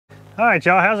All right,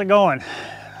 y'all, how's it going?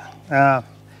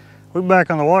 We're back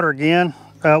on the water again.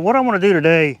 What I want to do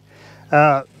today,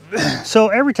 so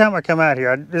every time I come out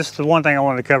here, this is the one thing I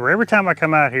wanted to cover. Every time I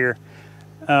come out here,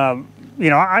 you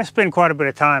know, I spend quite a bit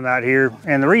of time out here,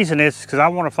 and the reason is because I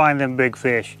want to find them big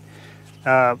fish.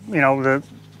 You know, the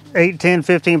 8, 10,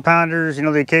 15 pounders, you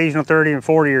know, the occasional 30 and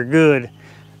 40 are good,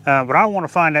 but I want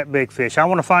to find that big fish. I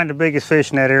want to find the biggest fish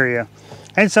in that area.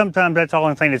 And sometimes that's the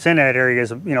only thing that's in that area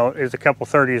is, you know, is a couple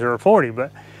 30s or a 40.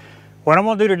 But what I'm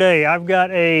gonna do today, I've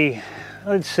got a,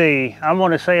 let's see, I'm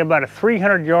gonna say about a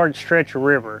 300-yard stretch of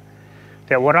river.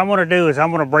 That what I'm gonna do is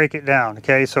I'm gonna break it down,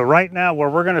 okay? So right now where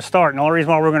we're gonna start, and the only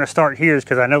reason why we're gonna start here is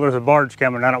because I know there's a barge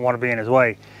coming and I don't wanna be in his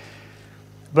way.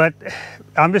 But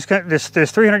I'm just gonna, this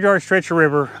 300-yard stretch of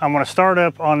river, I'm gonna start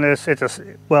up on this,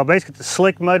 well, basically it's a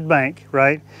slick mud bank,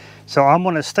 right? So I'm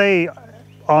gonna stay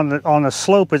on the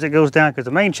slope as it goes down because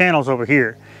the main channel's over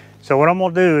here. So what I'm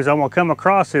gonna do is I'm gonna come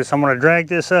across this, I'm gonna drag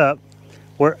this up,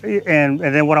 and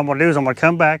then what I'm gonna do is I'm gonna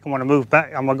come back, I'm gonna move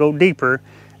back, I'm gonna go deeper,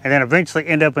 and then eventually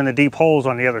end up in the deep holes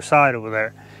on the other side over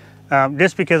there.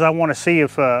 Just because I wanna see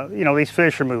if, you know, these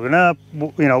fish are moving up,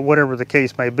 you know, whatever the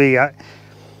case may be. I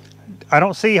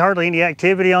don't see hardly any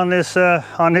activity on this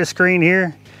screen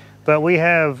here, but we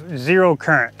have zero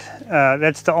current.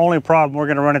 That's the only problem we're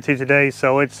gonna run into today.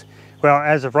 So it's, well,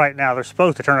 as of right now, they're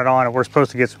supposed to turn it on and we're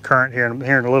supposed to get some current here in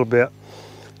a little bit.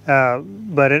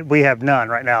 But we have none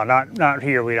right now, not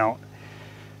here, we don't.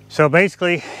 So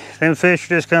basically, them fish are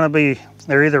just gonna be,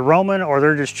 they're either roaming or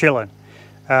they're just chilling.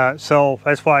 So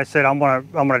that's why I said I'm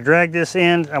gonna drag this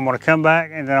in, I'm gonna come back,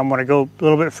 and then I'm gonna go a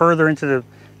little bit further into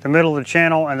the middle of the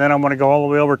channel, and then I'm gonna go all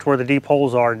the way over to where the deep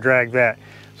holes are and drag that.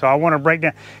 So I want to break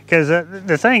down, because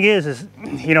the thing is,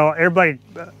 you know, everybody,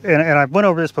 and I went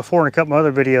over this before in a couple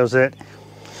other videos, that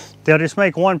they'll just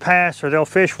make one pass or they'll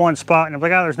fish one spot and they'll be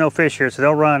like, oh, there's no fish here. So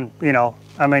they'll run, you know,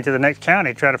 I mean, to the next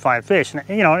county to try to find fish. And,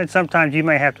 you know, and sometimes you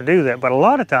may have to do that, but a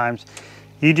lot of times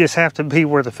you just have to be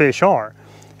where the fish are.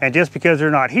 And just because they're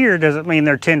not here doesn't mean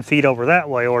they're 10 feet over that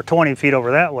way or 20 feet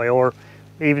over that way, or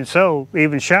even so,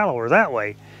 even shallower that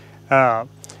way. Now,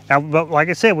 but like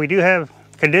I said, we do have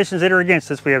conditions that are against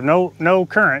us. We have no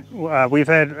current. We've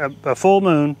had a full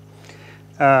moon,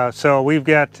 so we've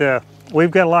got a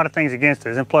lot of things against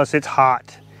us, and plus it's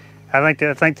hot. I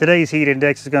think today's heat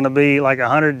index is going to be like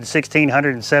 116,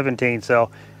 117.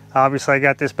 So obviously I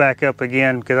got this back up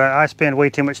again because I spend way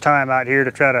too much time out here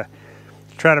to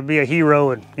try to be a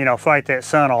hero and, you know, fight that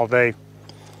sun all day.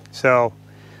 So,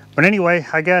 but anyway,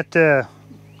 I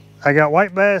got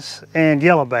white bass and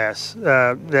yellow bass.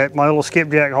 That my little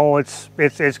skipjack hole,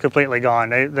 it's completely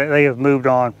gone. They have moved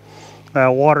on.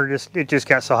 Water just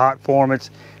got so hot for them.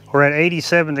 We're at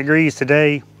 87 degrees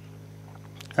today,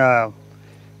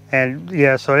 and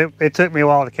yeah, so it took me a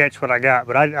while to catch what I got,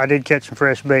 but I did catch some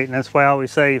fresh bait, and that's why I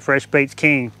always say fresh bait's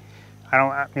king.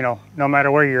 You know, no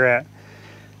matter where you're at.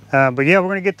 But yeah, we're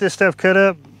gonna get this stuff cut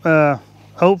up.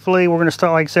 Hopefully we're gonna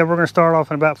start, like I said, we're gonna start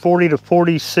off in about 40 to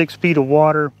 46 feet of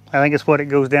water. I think it's what it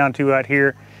goes down to out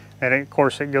here. And of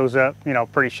course it goes up, you know,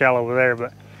 pretty shallow over there,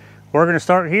 but we're gonna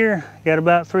start here, got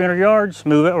about 300 yards,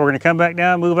 move it, we're gonna come back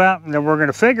down, move out, and then we're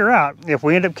gonna figure out, if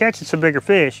we end up catching some bigger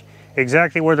fish,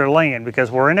 exactly where they're laying,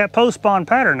 because we're in that post-spawn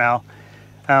pattern now.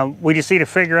 We just need to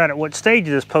figure out at what stage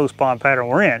of this post-spawn pattern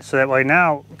we're in. So that way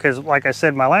now, because like I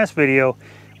said in my last video,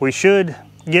 we should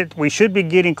be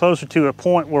getting closer to a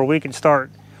point where we can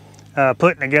start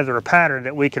putting together a pattern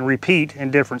that we can repeat in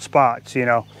different spots, you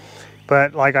know.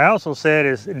 But like I also said,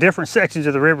 is different sections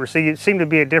of the river seem to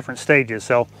be at different stages.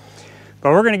 So, but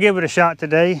we're going to give it a shot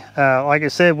today. Like I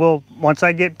said, once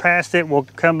I get past it, we'll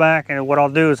come back, and what I'll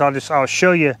do is I'll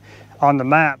show you on the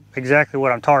map exactly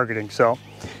what I'm targeting. So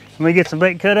let me get some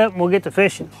bait cut up and we'll get to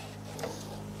fishing.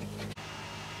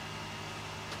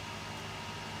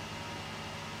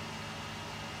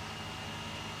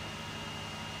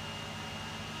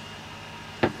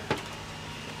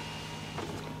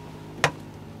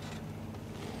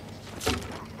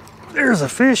 There's a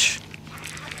fish.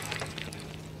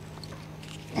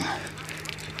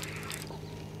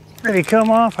 Did he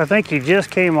come off? I think he just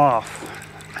came off.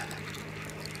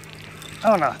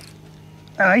 Oh no.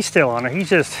 No, he's still on it. He's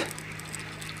just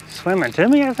swimming to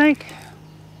me, I think.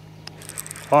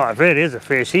 Oh, if it is a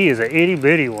fish, he is a itty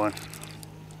bitty one.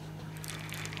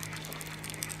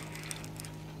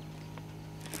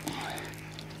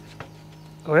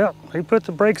 Well, he put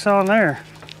the brakes on there.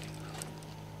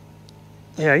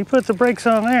 Yeah, he put the brakes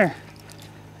on there.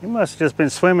 He must have just been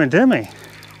swimming to me.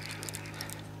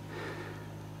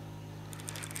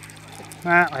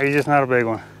 Nah, he's just not a big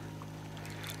one.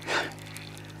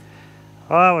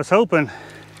 Well, I was hoping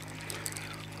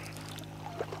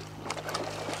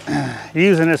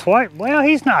using this white. Well,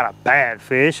 he's not a bad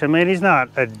fish. I mean, he's not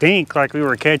a dink like we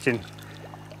were catching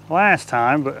last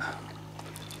time, but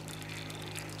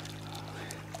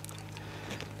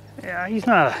yeah, he's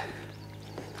not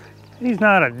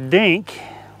a dink.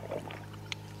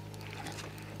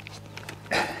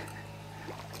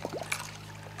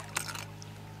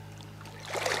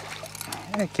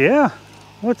 Heck yeah.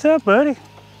 What's up, buddy?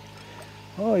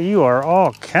 Oh, you are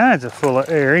all kinds of full of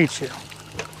air, ain't you?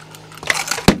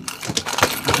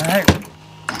 All right.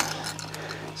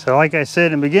 So like I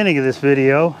said in the beginning of this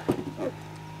video,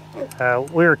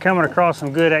 we are coming across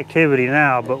some good activity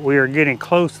now, but we are getting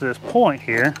close to this point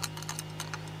here.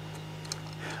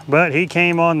 But he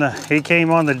came on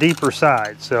the deeper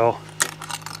side, so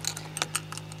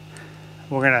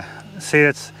we're gonna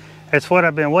see. That's what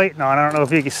I've been waiting on. I don't know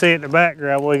if you can see it in the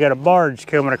background, but we got a barge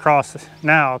coming across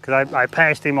now because I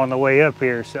passed him on the way up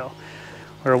here. So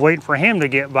we're waiting for him to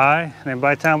get by. And then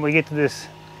by the time we get to this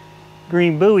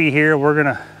green buoy here, we're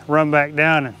gonna run back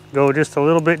down and go just a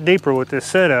little bit deeper with this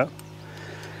setup.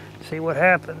 See what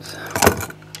happens.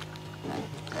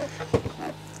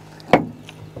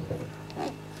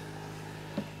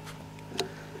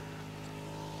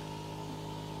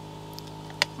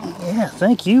 Yeah,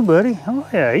 thank you, buddy. Oh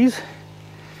yeah, he's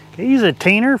a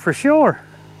teener for sure.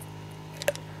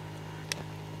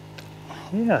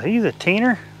 Yeah, he's a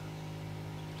teener.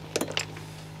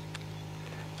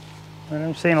 But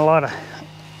I'm seeing a lot of,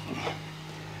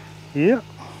 yep,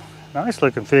 nice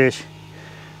looking fish.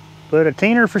 But a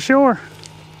teener for sure.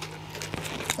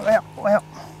 Well,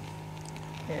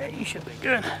 yeah, you should be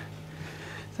good.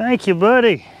 Thank you,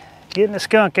 buddy. Getting the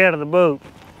skunk out of the boat.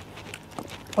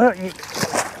 Well, you,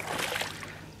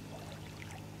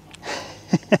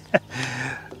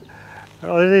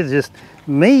 oh, it is just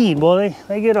mean, boy.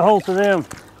 They get a hold of them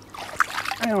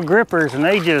grippers and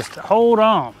they just hold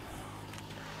on.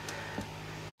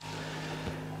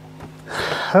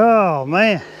 Oh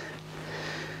man,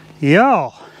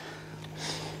 y'all,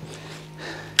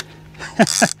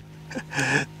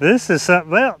 this is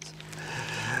something else.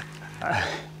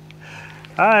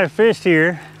 I have fished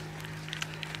here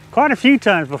quite a few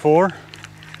times before.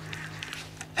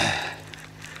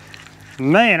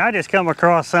 Man, I just come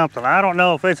across something. I don't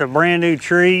know if it's a brand new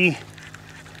tree.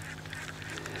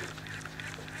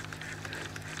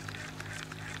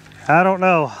 I don't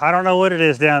know. I don't know what it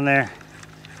is down there.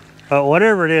 But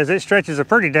whatever it is, it stretches a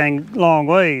pretty dang long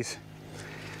ways.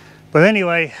 But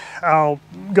anyway, I'll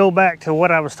go back to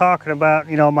what I was talking about,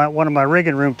 you know, one of my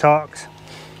rigging room talks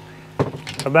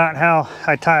about how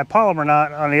I tie a polymer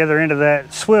knot on the other end of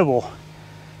that swivel,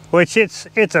 which it's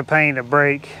a pain to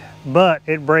break, but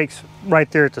it breaks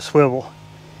right there at the swivel.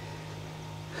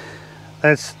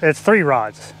 That's 3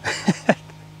 rods.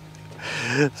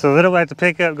 So then I'll have to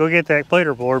pick up, go get that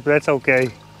plater board, but that's okay.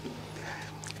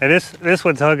 And this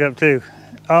one's hung up too.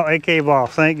 Oh, it came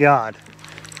off, thank God.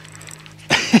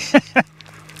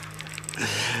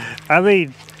 I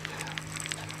mean,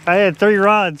 I had 3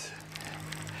 rods,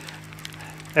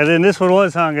 and then this one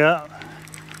was hung up,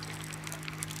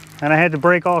 and I had to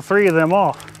break all 3 of them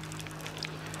off.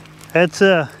 That's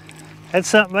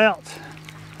something else.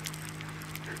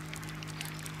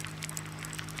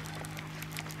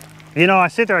 You know, I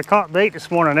sit there, I caught bait this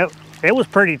morning. It was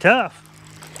pretty tough.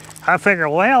 I figured,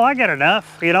 well, I got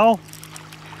enough, you know.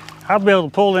 I'll be able to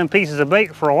pull them pieces of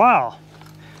bait for a while.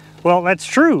 Well, that's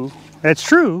true. That's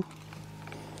true.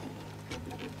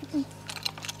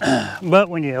 But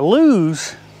when you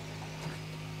lose,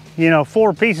 you know,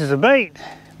 4 pieces of bait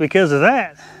because of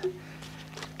that,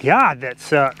 God, that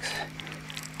sucks.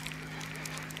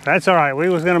 That's all right. We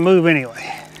was going to move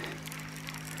anyway.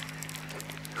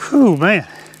 Whew, man.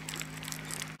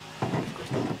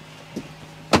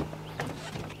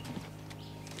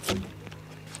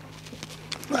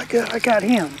 I got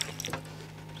him.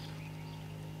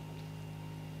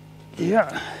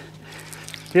 Yeah.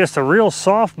 Just a real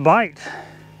soft bite.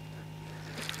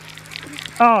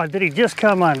 Oh, did he just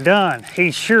come undone?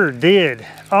 He sure did.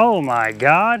 Oh my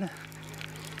God.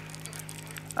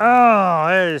 Oh,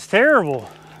 that is terrible.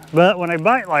 But when they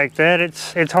bite like that,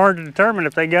 it's hard to determine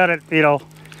if they got it, you know,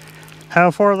 how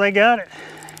far they got it.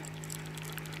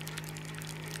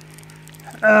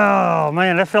 Oh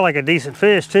man, that felt like a decent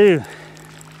fish too.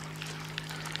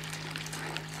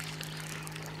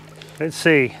 Let's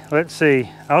see.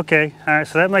 Okay, all right,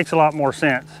 so that makes a lot more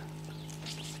sense.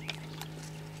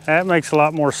 That makes a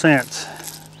lot more sense.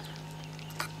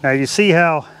 Now you see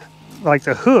how, like,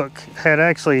 the hook had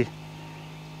actually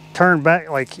turned back,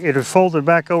 like it had folded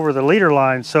back over the leader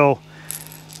line, so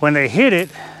when they hit it,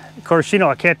 of course, you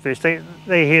know, a catfish, they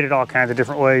hit it all kinds of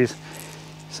different ways.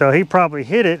 So he probably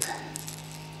hit it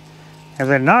and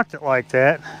then knocked it like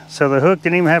that, so the hook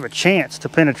didn't even have a chance to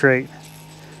penetrate.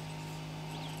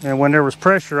 And when there was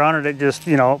pressure on it, it just,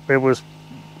 you know, it was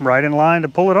right in line to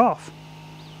pull it off.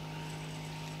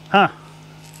 Huh.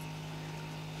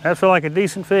 That felt like a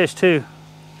decent fish too.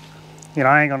 You know,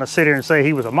 I ain't gonna sit here and say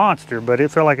he was a monster, but it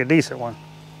felt like a decent one.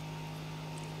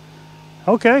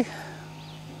 Okay.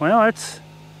 Well, I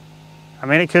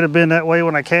mean, it could have been that way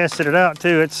when I casted it out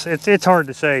too. It's hard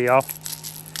to say, y'all.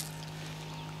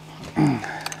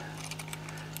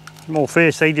 More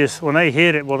fish, they just, when they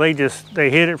hit it, well, they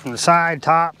hit it from the side,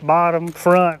 top, bottom,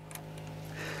 front.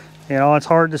 You know, it's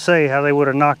hard to say how they would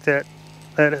have knocked that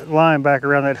line back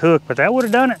around that hook, but that would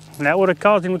have done it. And that would have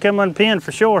caused him to come unpinned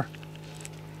for sure.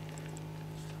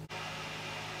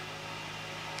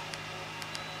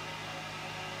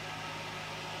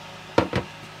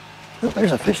 Oh,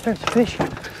 there's a fish, there's a fish.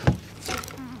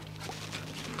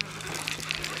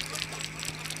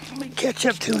 Let me catch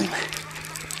up to him.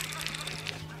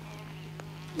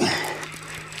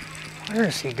 Where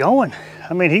is he going?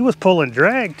 I mean, he was pulling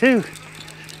drag too.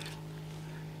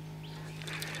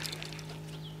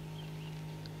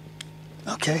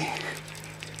 Okay.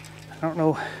 I don't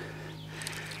know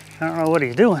what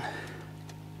he's doing.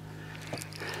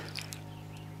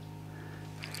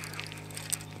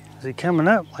 Is he coming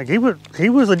up? Like he was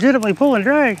legitimately pulling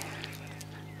drag.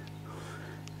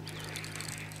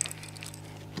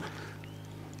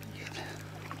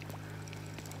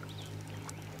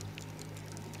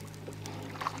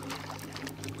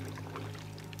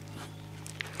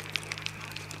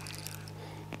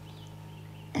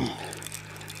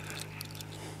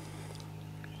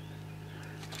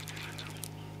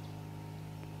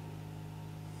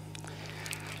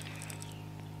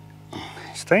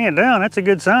 Staying down, that's a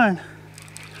good sign.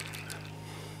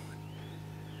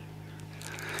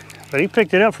 But he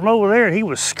picked it up from over there and he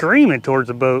was screaming towards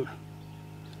the boat.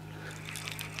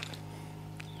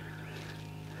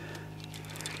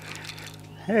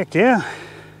 Heck yeah.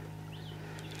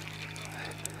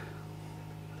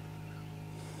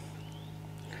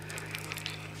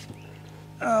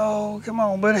 Oh, come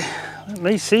on, buddy. Let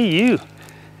me see you.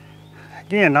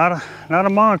 Again, not a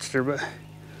monster, but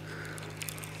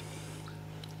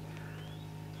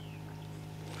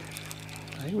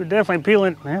he was definitely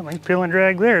peeling. Well, he's peeling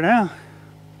drag there now.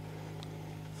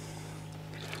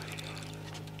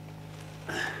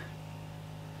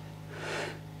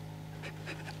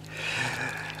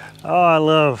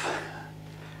 Oh,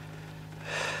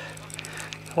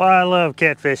 that's why I love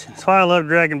catfishing. That's why I love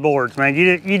dragging boards, man.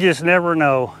 You just never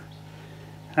know.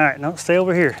 All right, no, stay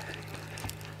over here.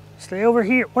 Stay over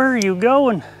here. Where are you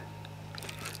going?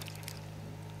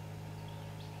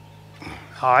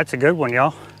 Oh, that's a good one,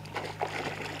 y'all.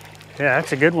 Yeah,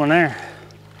 that's a good one there.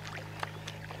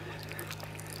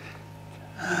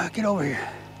 Get over here.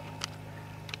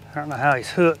 I don't know how he's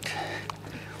hooked.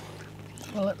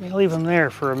 Well, let me leave him there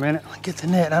for a minute. Get the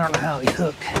net. I don't know how he's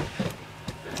hooked.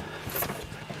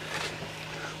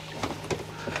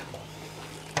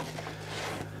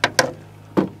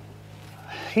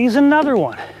 He's another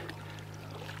one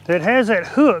that has that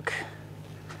hook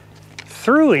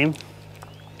through him.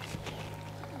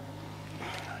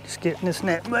 Just getting this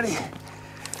net, buddy.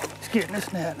 Just getting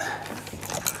this net.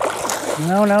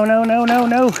 No, no, no, no, no,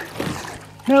 no.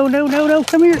 No, no, no, no,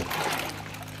 come here.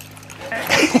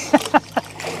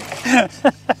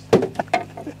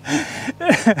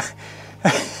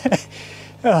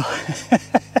 Oh.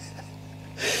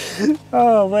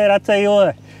 Oh man, I tell you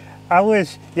what, I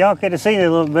wish y'all could have seen it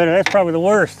a little better. That's probably the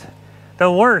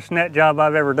worst net job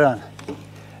I've ever done.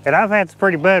 And I've had some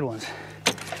pretty bad ones.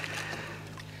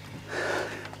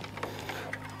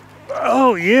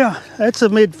 Oh yeah, that's a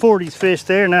mid-40s fish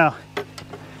there. Now,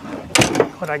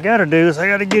 what I gotta do is I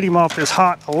gotta get him off this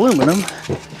hot aluminum.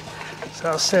 So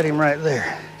I'll set him right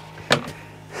there.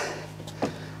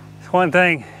 One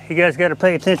thing you guys gotta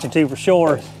pay attention to for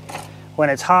sure when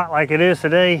it's hot like it is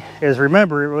today is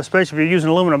remember, especially if you're using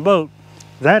an aluminum boat,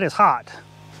 that is hot.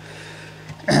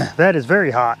 That is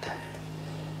very hot.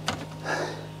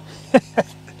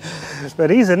 But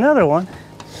he's another one.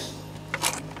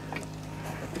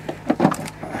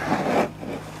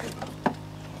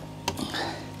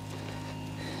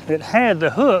 It had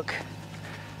the hook,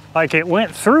 like it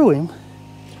went through him.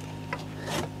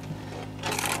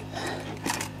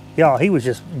 Y'all, he was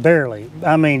just barely,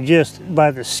 I mean, just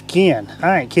by the skin.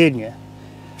 I ain't kidding you.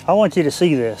 I want you to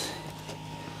see this.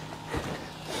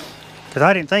 Because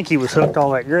I didn't think he was hooked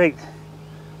all that great.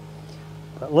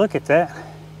 But look at that.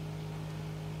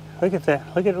 Look at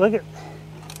that. Look at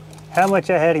how much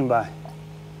I had him by.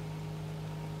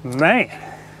 Man.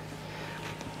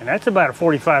 And that's about a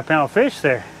 45-pound fish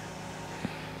there.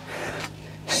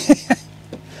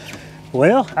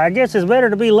 Well, I guess it's better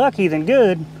to be lucky than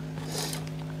good.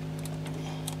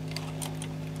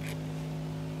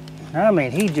 I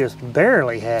mean, he just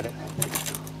barely had it.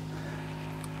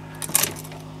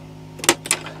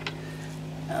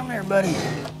 Come here, buddy.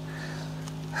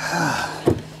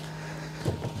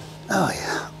 Oh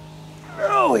yeah.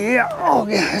 Oh yeah. Oh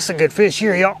yeah. That's a good fish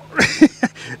here, y'all.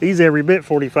 He's every bit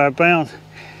 45 pounds.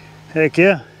 Heck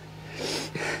yeah.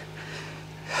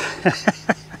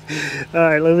 All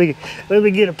right, let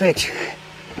me get a picture.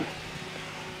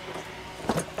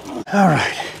 All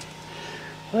right.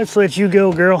 Let's let you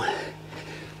go, girl.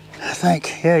 I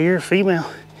think, yeah, you're a female.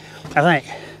 I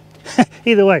think.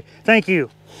 Either way, thank you.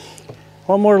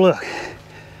 One more look.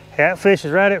 That fish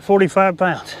is right at 45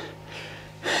 pounds.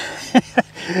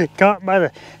 Caught by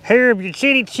the hair of your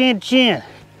chinny chin.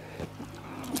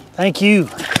 Thank you.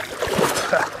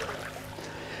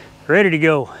 Ready to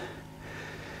go.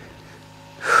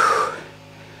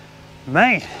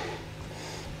 Man,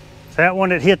 that one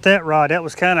that hit that rod, that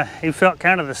was he felt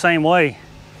kind of the same way.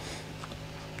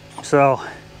 So,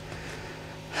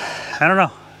 I don't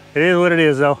know. It is what it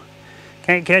is though.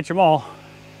 Can't catch them all.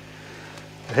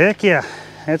 But heck yeah,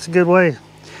 that's a good way.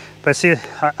 But see,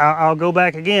 I'll go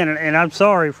back again, and I'm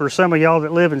sorry for some of y'all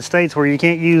that live in states where you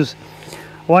can't use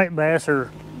white bass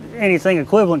or anything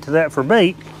equivalent to that for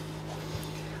bait.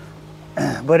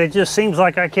 But it just seems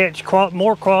like I catch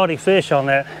more quality fish on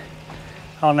that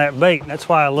bait. That's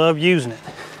why I love using it.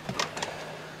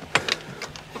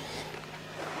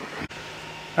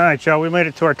 All right, y'all, we made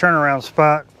it to our turnaround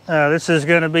spot. This is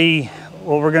gonna be,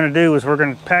 what we're gonna do is we're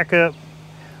gonna pack up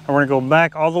and we're gonna go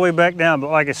back all the way back down. But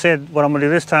like I said, what I'm gonna do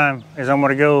this time is I'm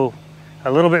gonna go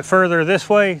a little bit further this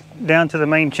way down to the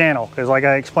main channel. Because like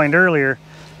I explained earlier,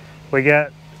 we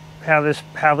got how this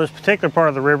particular part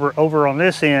of the river over on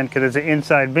this end, because it's an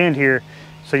inside bend here.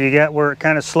 So you got where it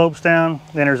kind of slopes down,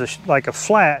 then there's like a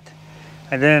flat,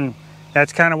 and then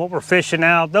that's kind of what we're fishing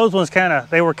now. Those ones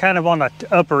they were kind of on the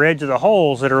upper edge of the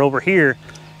holes that are over here,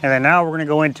 and then now we're gonna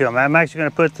go into them. I'm actually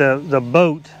gonna put the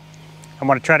boat, I'm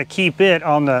gonna try to keep it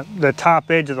on the top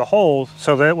edge of the hole,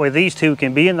 so that way these two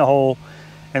can be in the hole,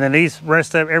 and then these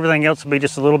rest of everything else will be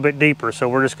just a little bit deeper. So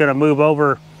we're just gonna move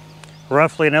over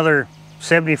roughly another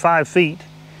 75 feet.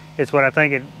 It's what I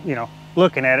think it,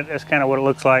 looking at it, that's kind of what it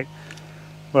looks like.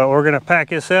 But we're gonna pack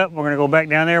this up, we're gonna go back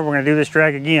down there, we're gonna do this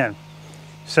drag again.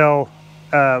 So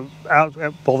I'll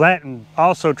pull that and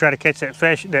also try to catch that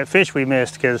fish we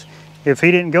missed, because if he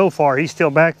didn't go far, he's still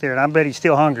back there, and I bet he's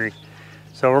still hungry.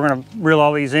 So we're gonna reel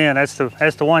all these in. That's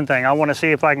the one thing. I wanna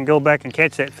see if I can go back and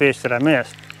catch that fish that I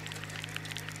missed.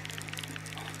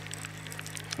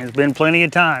 It's been plenty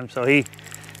of time, so he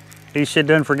should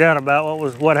done forgot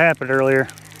about what happened earlier.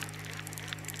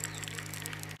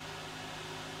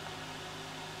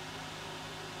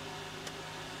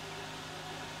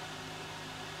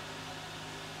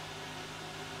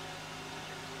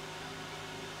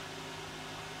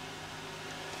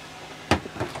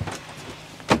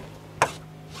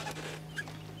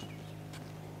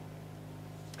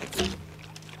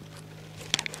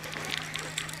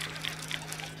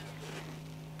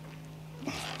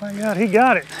 My God, he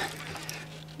got it.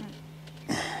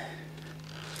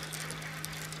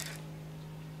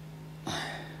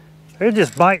 They're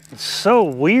just biting so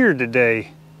weird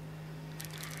today.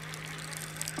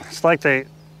 It's like they're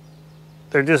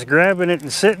just grabbing it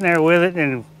and sitting there with it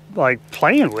and like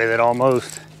playing with it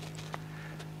almost.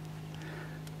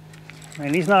 I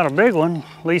mean, he's not a big one.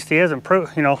 At least he hasn't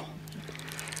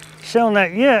shown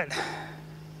that yet.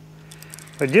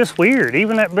 But just weird.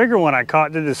 Even that bigger one I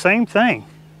caught did the same thing.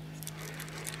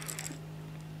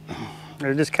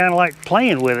 They're just kind of like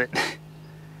playing with it.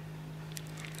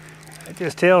 It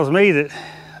just tells me that,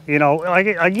 like,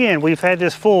 again, we've had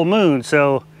this full moon,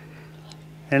 so,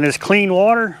 and this clean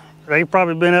water, they've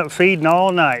probably been up feeding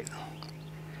all night.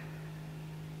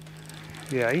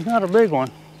 Yeah, he's not a big one.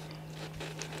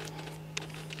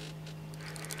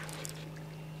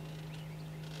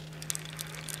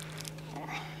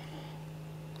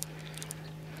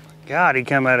 God, he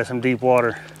come out of some deep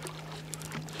water.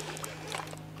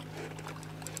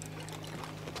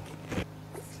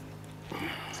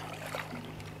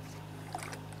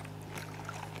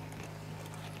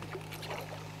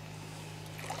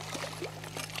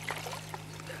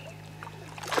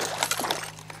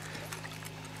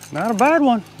 Not a bad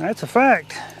one, that's a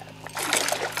fact.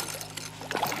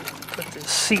 Put this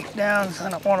seat down, I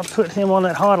don't want to put him on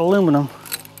that hot aluminum.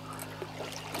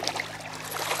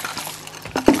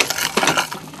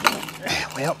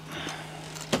 Well,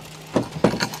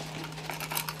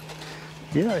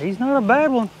 yeah, he's not a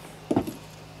bad one.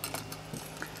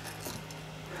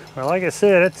 Well, like I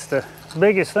said, it's the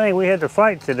biggest thing we had to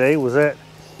fight today was that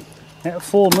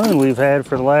full moon we've had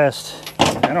for the last,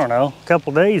 I don't know,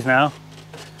 couple days now.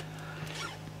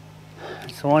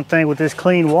 It's the one thing with this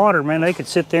clean water, man, they could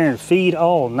sit there and feed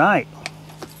all night.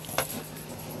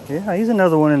 Yeah, he's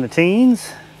another one in the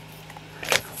teens.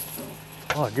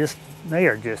 Oh, they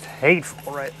are just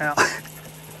hateful right now.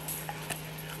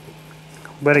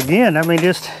 But again, I mean,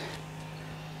 just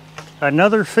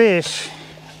another fish.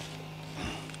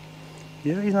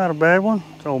 Yeah, he's not a bad one.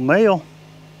 It's old male.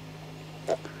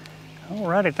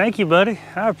 Alrighty, thank you, buddy.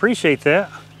 I appreciate that.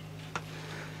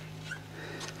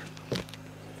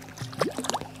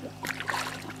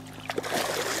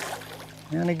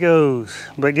 And he goes.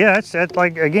 But yeah, that's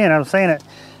like, again, I'm saying it,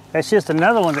 that's just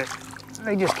another one that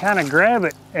they just kind of grab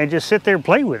it and just sit there and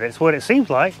play with it. It's what it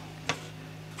seems like.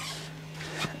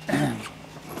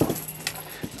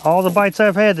 All the bites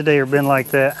I've had today have been like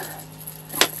that.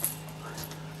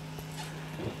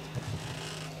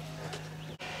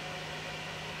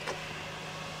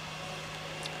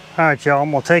 All right, y'all, I'm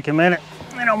gonna take a minute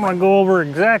and I'm gonna go over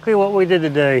exactly what we did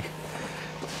today.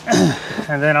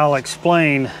 And then I'll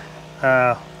explain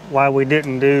why we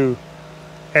didn't do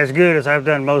as good as I've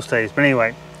done most days. But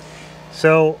anyway,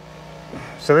 so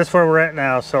this is where we're at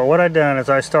now. So what I done is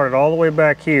I started all the way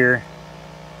back here.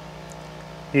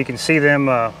 You can see them,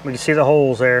 we can see the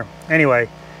holes there. Anyway,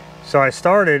 so I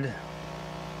started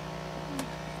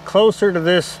closer to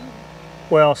this,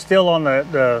 well, still on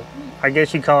the I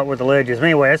guess you call it with the ledges. But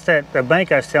anyway, that's the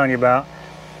bank I was telling you about.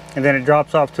 And then it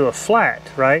drops off to a flat,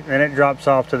 right? And then it drops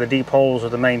off to the deep holes of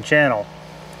the main channel.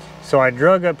 So I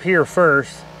drug up here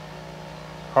first,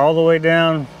 all the way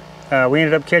down. We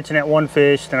ended up catching that one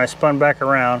fish, then I spun back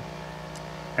around,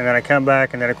 and then I come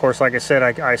back, and then of course, like I said,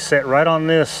 I set right on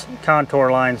this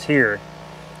contour lines here.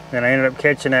 Then I ended up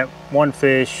catching that one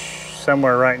fish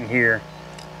somewhere right in here.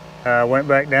 Went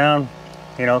back down,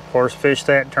 you know, of course, fished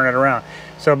that and turned it around.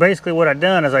 So basically what I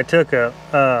done is I took it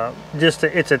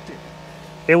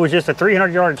was just a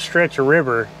 300-yard stretch of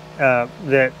river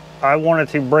that I wanted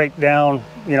to break down,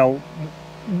 you know,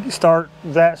 start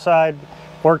that side,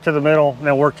 work to the middle, and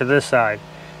then work to this side.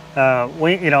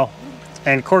 You know,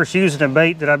 and of course using a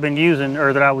bait that I've been using,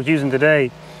 or that I was using today,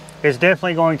 is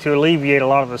definitely going to alleviate a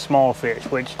lot of the small fish,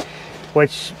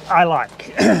 which I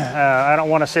like. I don't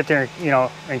want to sit there, you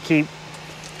know, and keep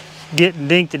getting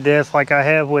dinked to death like I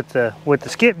have with the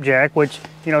skipjack, which,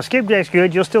 you know, skipjack's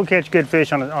good. You'll still catch good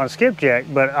fish on a skipjack,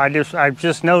 but I've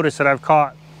just noticed that I've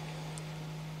caught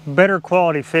better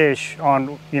quality fish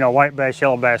on, you know, white bass,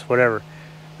 yellow bass, whatever.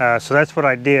 So that's what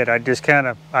I did. I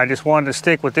just wanted to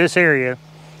stick with this area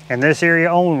and this area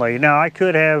only. Now I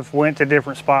could have went to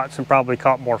different spots and probably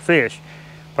caught more fish,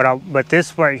 but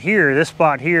this right here, this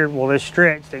spot here, well, this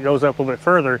stretch that goes up a little bit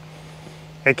further,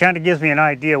 it kind of gives me an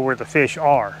idea where the fish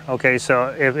are. Okay, so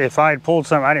if I had pulled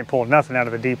something, I didn't pull nothing out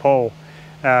of the deep hole,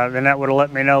 then that would have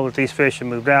let me know that these fish had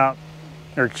moved out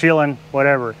or chilling,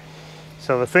 whatever.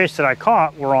 So the fish that I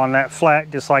caught were on that flat,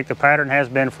 just like the pattern has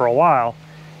been for a while.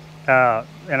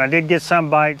 And I did get some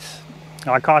bites.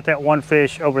 I caught that one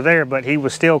fish over there, but he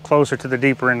was still closer to the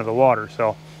deeper end of the water.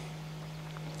 So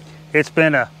it's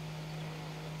been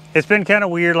kind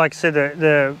of weird. Like I said,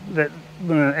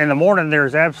 in the morning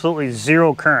there's absolutely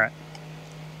zero current,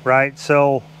 right?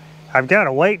 So I've got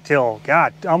to wait till,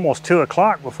 God, almost 2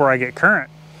 o'clock before I get current.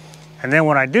 And then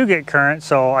when I do get current,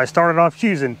 so I started off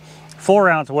using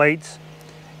 4-ounce weights,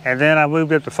 and then I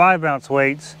moved up to 5-ounce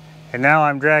weights, and now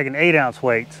I'm dragging 8-ounce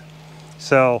weights.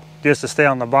 So just to stay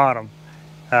on the bottom,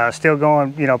 still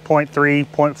going, you know, 0.3,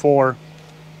 0.4.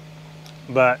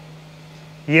 But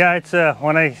yeah, it's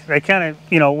when they kind of,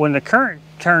 you know, when the current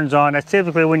turns on, that's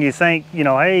typically when you think, you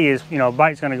know, hey,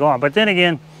 bite's going to go on. But then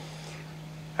again,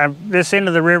 this end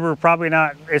of the river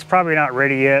it's probably not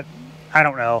ready yet. I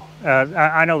don't know.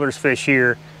 I know there's fish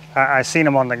here. I seen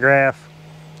them on the graph.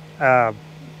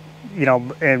 You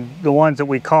know, and the ones that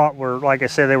we caught were, like I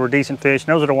said, they were decent fish.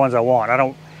 And those are the ones I want. I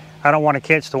don't want to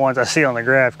catch the ones I see on the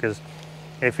graph, because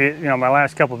if you know, my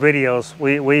last couple videos,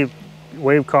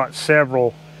 we've caught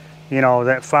several, you know,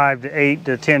 that 5 to 8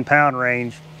 to 10 pound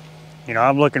range. You know,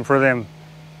 I'm looking for them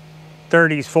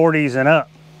 30s, 40s and up.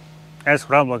 That's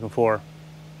what I'm looking for.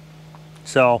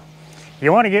 So if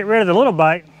you want to get rid of the little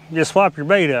bite, just swap your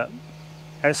bait up.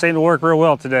 That seemed to work real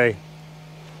well today.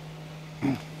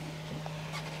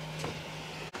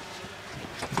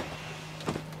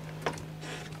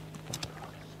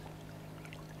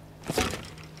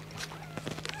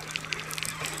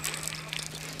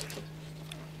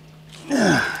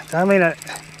 I mean,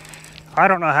 I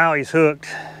don't know how he's hooked,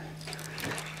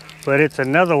 but it's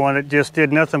another one that just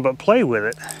did nothing but play with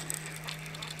it.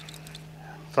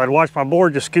 So I'd watch my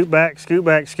board just scoot back, scoot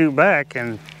back, scoot back,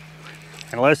 and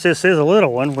unless this is a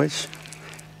little one, which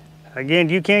again,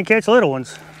 you can't catch little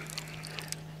ones.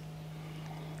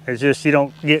 It's just you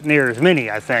don't get near as many,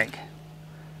 I think,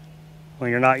 when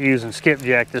you're not using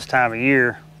skipjack this time of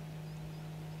year.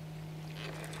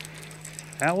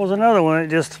 That was another one that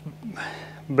just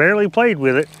barely played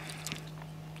with it.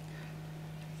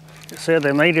 It said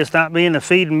they may just not be in the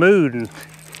feeding mood, and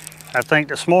I think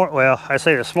this morning, well, I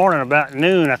say this morning about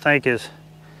noon, I think is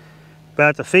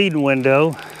about the feeding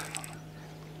window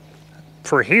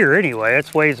for here anyway.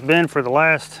 That's the way it's been for the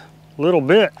last little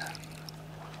bit.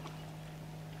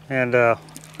 And I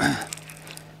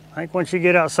think once you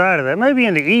get outside of that, maybe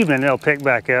in the evening they'll pick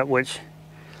back up, which,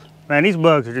 man, these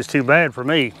bugs are just too bad for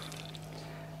me.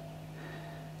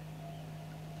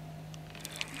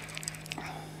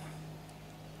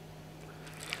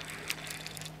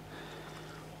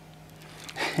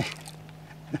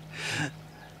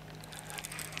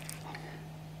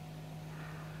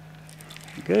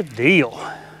 Good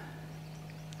deal.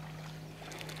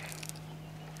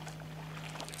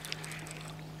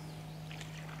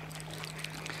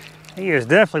 He is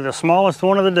definitely the smallest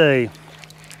one of the day.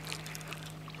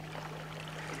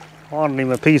 Wanted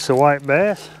him a piece of white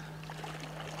bass.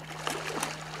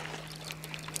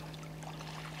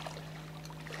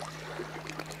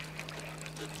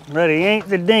 But he ain't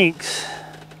the dinks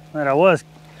that I was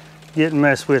getting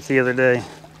messed with the other day.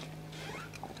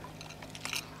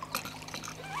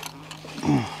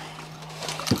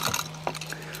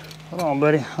 Hold on,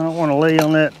 buddy. I don't want to lay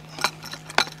on that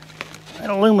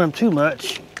aluminum too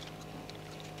much.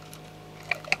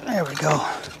 There we go.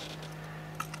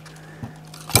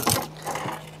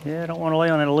 Yeah, I don't want to lay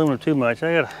on that aluminum too much.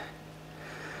 I got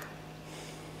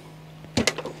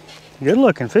a good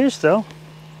looking fish though.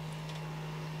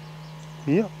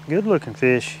 Yep, good looking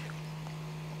fish.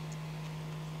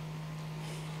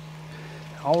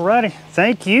 Alrighty,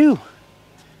 thank you.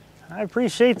 I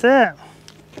appreciate that.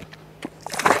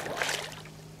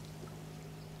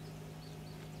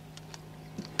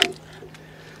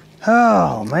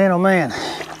 Oh man, oh man.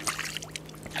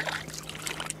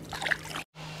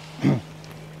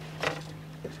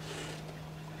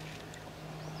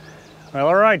 Well,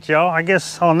 all right, y'all. I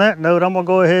guess on that note, I'm gonna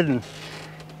go ahead and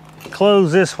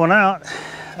close this one out.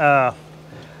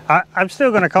 I'm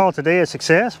still gonna call today a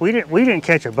success. We didn't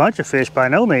catch a bunch of fish by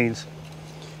no means,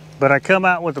 but I come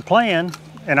out with a plan,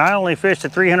 and I only fished a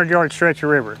 300-yard stretch of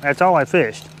river. That's all I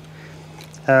fished.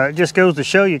 It just goes to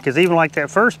show you, because even like that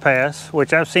first pass,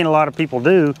 which I've seen a lot of people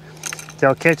do,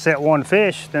 they'll catch that one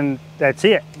fish, then that's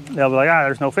it. They'll be like, ah,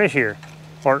 there's no fish here,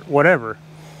 or whatever.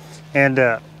 And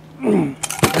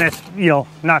that's, you know,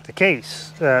 not the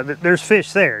case. There's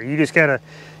fish there. You just gotta,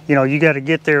 you know, you gotta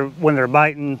get there when they're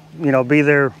biting, you know, be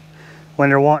there when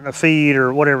they're wanting to feed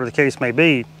or whatever the case may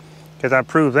be. Because I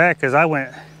proved that, because I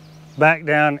went back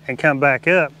down and come back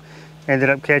up, ended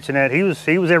up catching that. He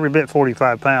was every bit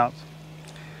 45 pounds.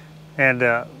 And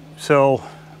and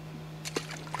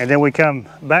then we come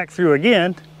back through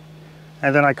again,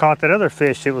 and then I caught that other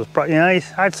fish. It was, you know,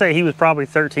 I'd say he was probably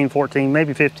 13, 14,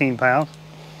 maybe 15 pounds.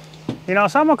 You know,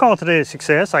 so I'm gonna call today a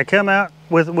success. I come out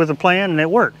with a plan and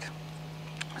it worked.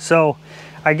 So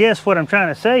I guess what I'm trying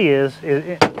to say is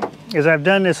I've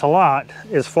done this a lot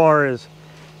as far as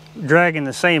dragging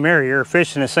the same area or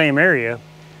fishing the same area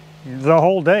the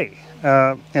whole day,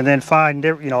 and then find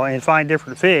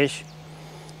different fish.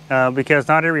 Because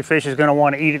not every fish is going to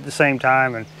want to eat at the same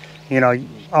time, and you know,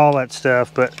 all that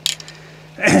stuff. But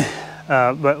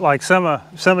but like some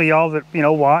of y'all that, you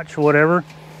know, watch or whatever,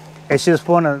 it's just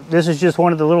this is just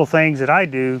one of the little things that I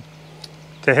do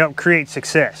to help create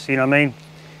success. You know what I mean?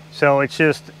 So it's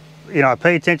just, you know, I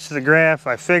pay attention to the graph.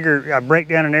 I break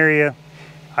down an area.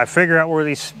 I figure out where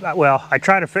these, well, I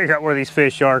try to figure out where these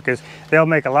fish are, because they'll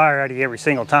make a liar out of you every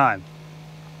single time.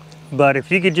 But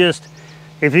if you could just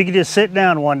sit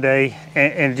down one day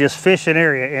and just fish an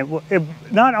area, and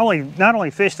not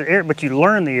only fish the area, but you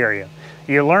learn the area.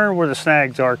 You learn where the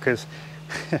snags are, because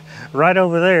right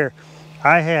over there,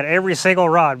 I had every single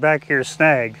rod back here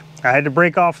snagged. I had to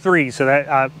break off 3, so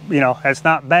that you know, that's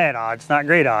not bad odds, not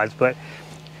great odds, but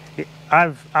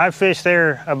I've fished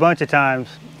there a bunch of times,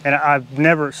 and I've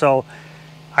never. So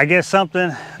I guess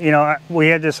something, you know, we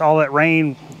had all that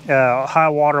rain, high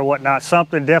water, whatnot.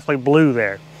 Something definitely blew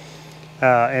there.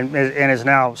 And is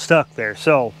now stuck there.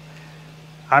 So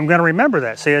I'm going to remember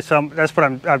that. See, that's what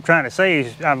I'm trying to say.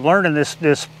 Is I'm learning this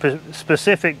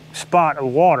specific spot of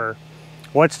water.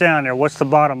 What's down there? What's the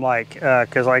bottom like?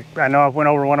 Because like I know I went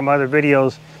over one of my other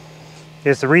videos.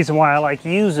 Is the reason why I like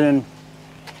using,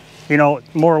 you know,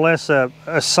 more or less a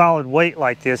solid weight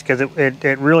like this, because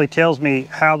it really tells me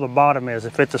how the bottom is.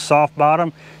 If it's a soft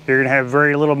bottom, you're going to have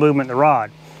very little movement in the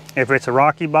rod. If it's a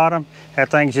rocky bottom,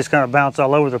 that thing's just going to bounce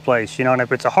all over the place, you know. And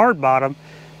if it's a hard bottom,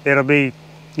 it'll be,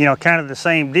 you know, kind of the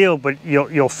same deal, but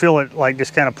you'll feel it like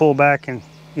just kind of pull back and,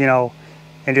 you know,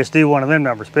 and just do one of them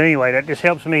numbers. But anyway, that just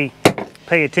helps me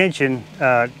pay attention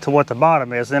to what the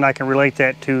bottom is. Then I can relate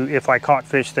that to if I caught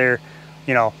fish there,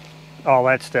 you know, all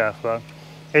that stuff.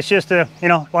 It's just you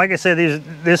know, like I said,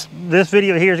 this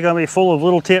video here is going to be full of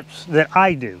little tips that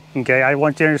I do. Okay, I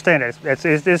want you to understand that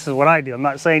this is what I do. I'm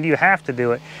not saying you have to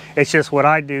do it. It's just what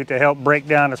I do to help break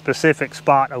down a specific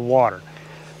spot of water.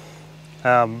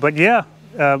 But yeah,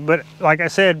 but like I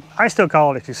said, I still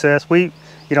call it a success. You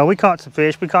know, we caught some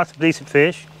fish. We caught some decent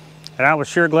fish, and I was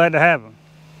sure glad to have them.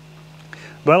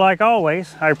 But like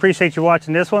always, I appreciate you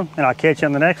watching this one, and I'll catch you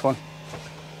on the next one.